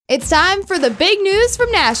It's time for the big news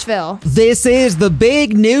from Nashville. This is the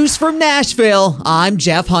big news from Nashville. I'm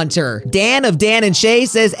Jeff Hunter. Dan of Dan and Shay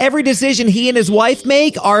says every decision he and his wife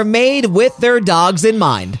make are made with their dogs in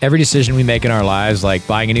mind. Every decision we make in our lives, like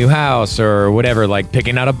buying a new house or whatever, like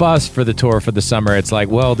picking out a bus for the tour for the summer, it's like,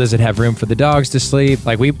 well, does it have room for the dogs to sleep?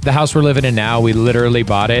 Like the house we're living in now, we literally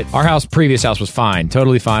bought it. Our previous house was fine,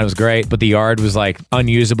 totally fine, it was great, but the yard was like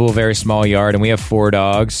unusable, very small yard, and we have 4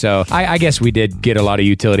 dogs, so I guess we did get a lot of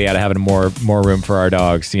utility out of having more room for our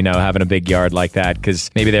dogs, having a big yard like that, because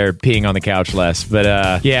maybe they're peeing on the couch less.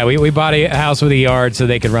 But yeah, we bought a house with a yard so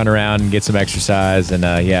they could run around and get some exercise, and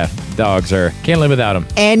yeah, dogs can't live without them.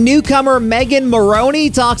 And newcomer Megan Moroney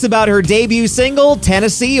talks about her debut single,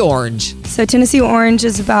 Tennessee Orange. So Tennessee Orange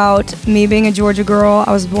is about me being a Georgia girl.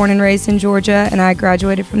 I was born and raised in Georgia, and I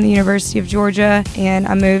graduated from the University of Georgia, and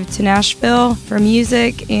I moved to Nashville for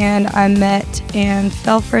music, and I met and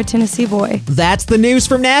fell for a Tennessee boy. That's the news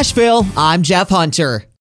from Nashville. I'm Jeff Hunter.